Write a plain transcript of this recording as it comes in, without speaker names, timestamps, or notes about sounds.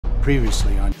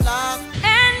Previously on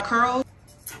and curls.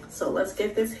 So let's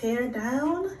get this hair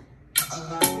down.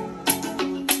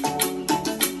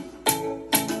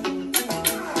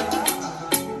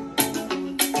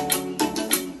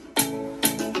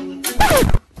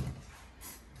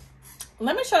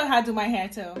 Let me show you how to do my hair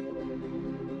too.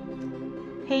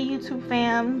 Hey YouTube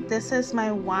fam, this is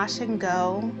my wash and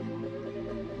go,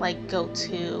 like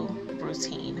go-to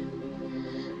routine.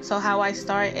 So how I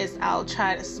start is I'll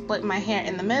try to split my hair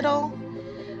in the middle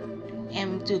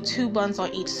and do 2 buns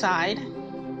on each side.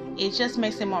 It just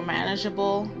makes it more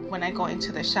manageable when I go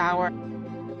into the shower.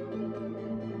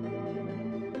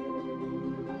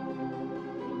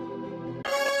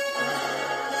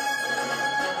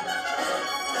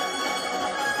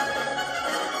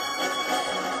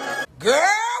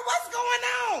 Girl, what's going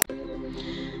on?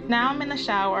 Now I'm in the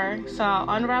shower, so I'll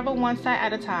unravel one side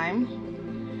at a time.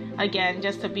 Again,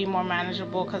 just to be more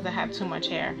manageable because I have too much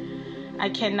hair. I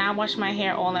cannot wash my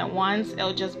hair all at once.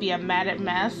 It'll just be a matted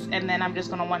mess, and then I'm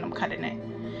just going to wind up cutting it.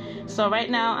 So right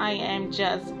now I am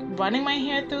just running my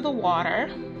hair through the water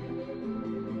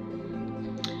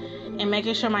and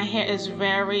making sure my hair is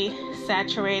very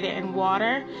saturated in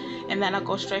water, and then I'll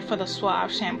go straight for the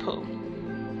Suave shampoo.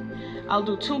 I'll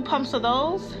do 2 pumps of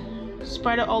those,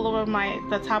 spread it all over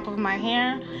the top of my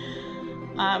hair,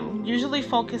 usually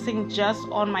focusing just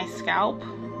on my scalp, go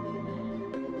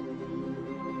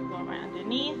right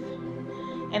underneath,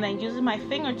 and then using my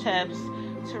fingertips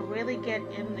to really get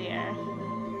in there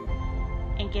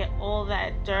and get all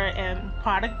that dirt and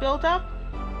product buildup.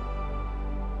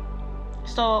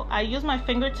 So I use my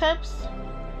fingertips,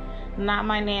 not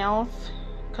my nails,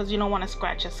 because you don't want to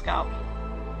scratch your scalp.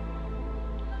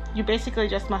 You're basically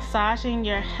just massaging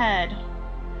your head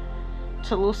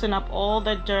to loosen up all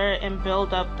the dirt and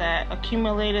buildup that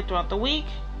accumulated throughout the week.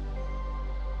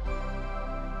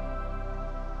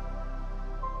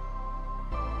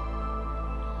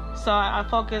 So I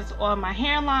focus on my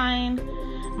hairline,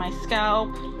 my scalp,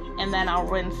 and then I'll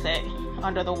rinse it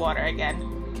under the water again.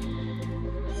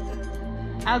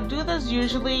 I'll do this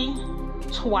usually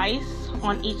twice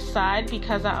on each side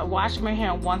because I wash my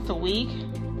hair once a week.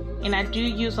 And I do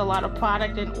use a lot of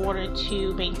product in order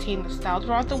to maintain the style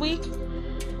throughout the week.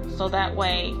 So that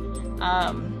way,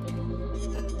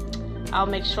 I'll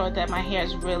make sure that my hair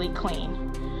is really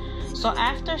clean. So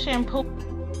after shampoo,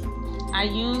 I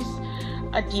use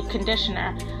a deep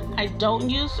conditioner. I don't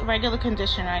use regular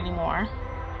conditioner anymore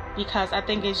because I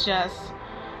think it's just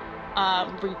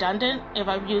redundant. If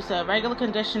I use a regular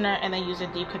conditioner and then use a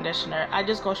deep conditioner, I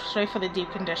just go straight for the deep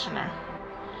conditioner.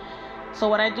 So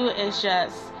what I do is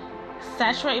just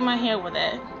saturate my hair with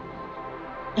it,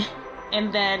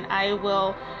 and then I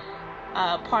will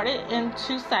part it in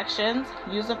 2 sections,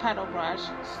 use a paddle brush,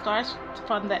 start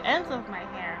from the ends of my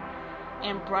hair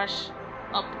and brush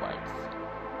upwards.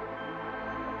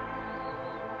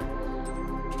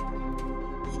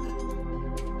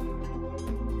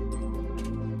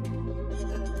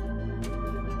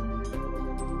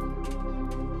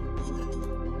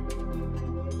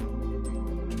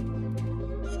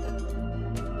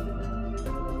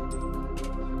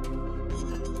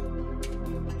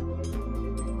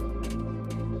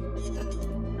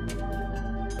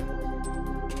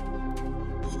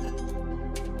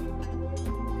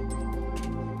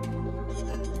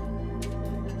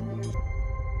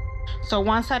 So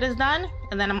one side is done,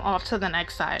 and then I'm off to the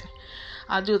next side.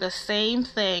 I'll do the same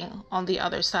thing on the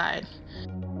other side.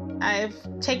 I've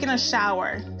taken a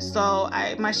shower, so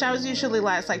my showers usually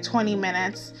last like 20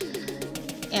 minutes.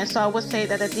 And so I would say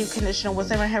that the deep conditioner was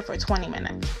in my hair for 20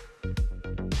 minutes.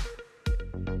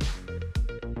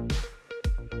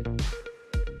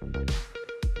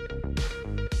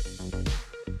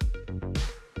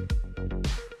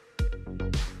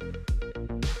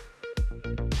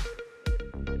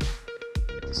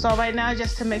 So right now,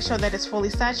 just to make sure that it's fully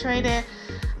saturated,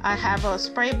 I have a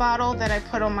spray bottle that I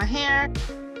put on my hair.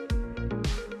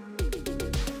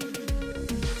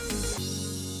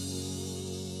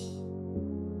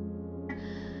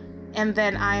 And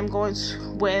then I'm going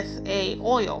with a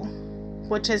oil,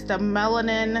 which is the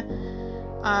Melanin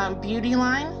beauty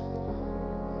line.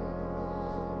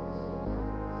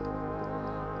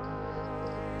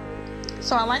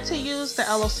 So I like to use the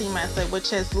LOC method,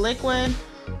 which is liquid,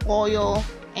 oil,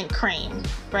 and cream,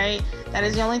 right? That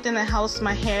is the only thing that helps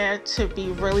my hair to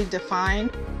be really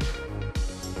defined.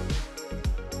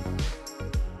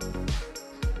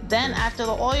 Then after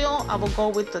the oil, I will go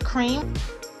with the cream.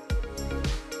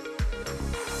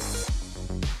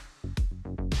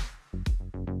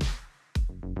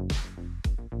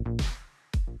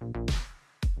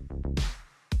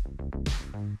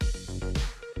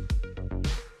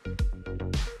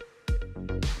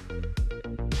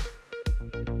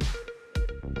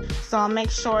 So I'll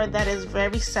make sure that it's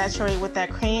very saturated with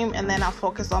that cream, and then I'll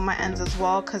focus on my ends as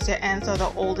well, because your ends are the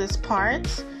oldest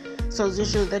parts, so it's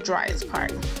usually the driest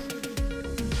part.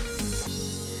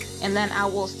 And then I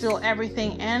will seal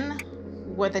everything in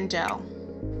with a gel.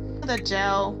 The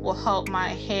gel will help my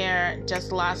hair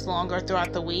just last longer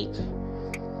throughout the week.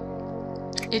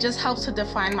 It just helps to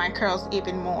define my curls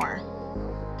even more.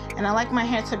 And I like my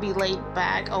hair to be laid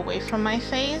back away from my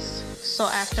face, so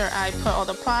after I put all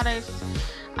the products,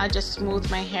 I just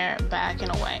smooth my hair back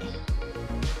and away.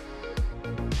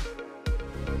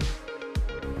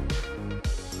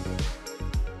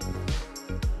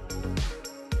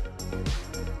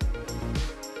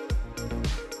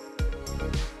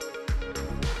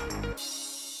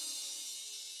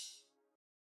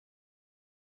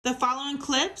 The following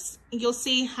clips, you'll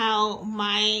see how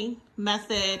my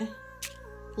method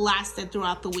lasted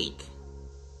throughout the week.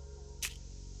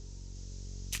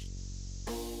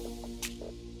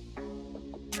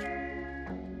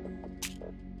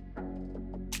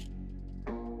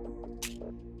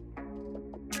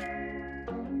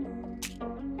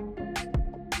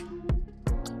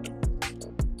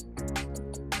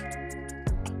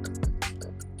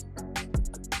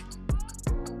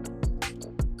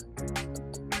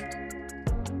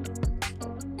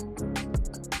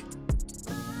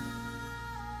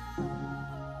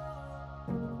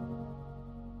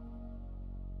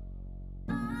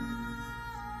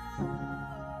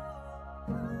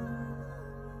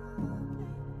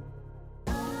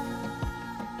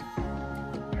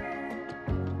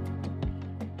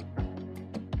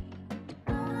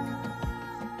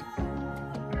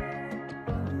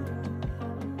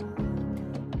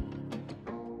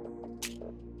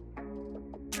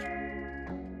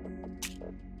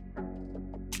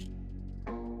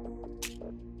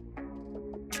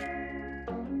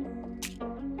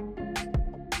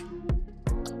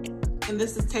 And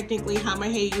this is technically how my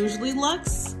hair usually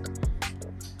looks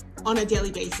on a daily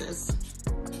basis.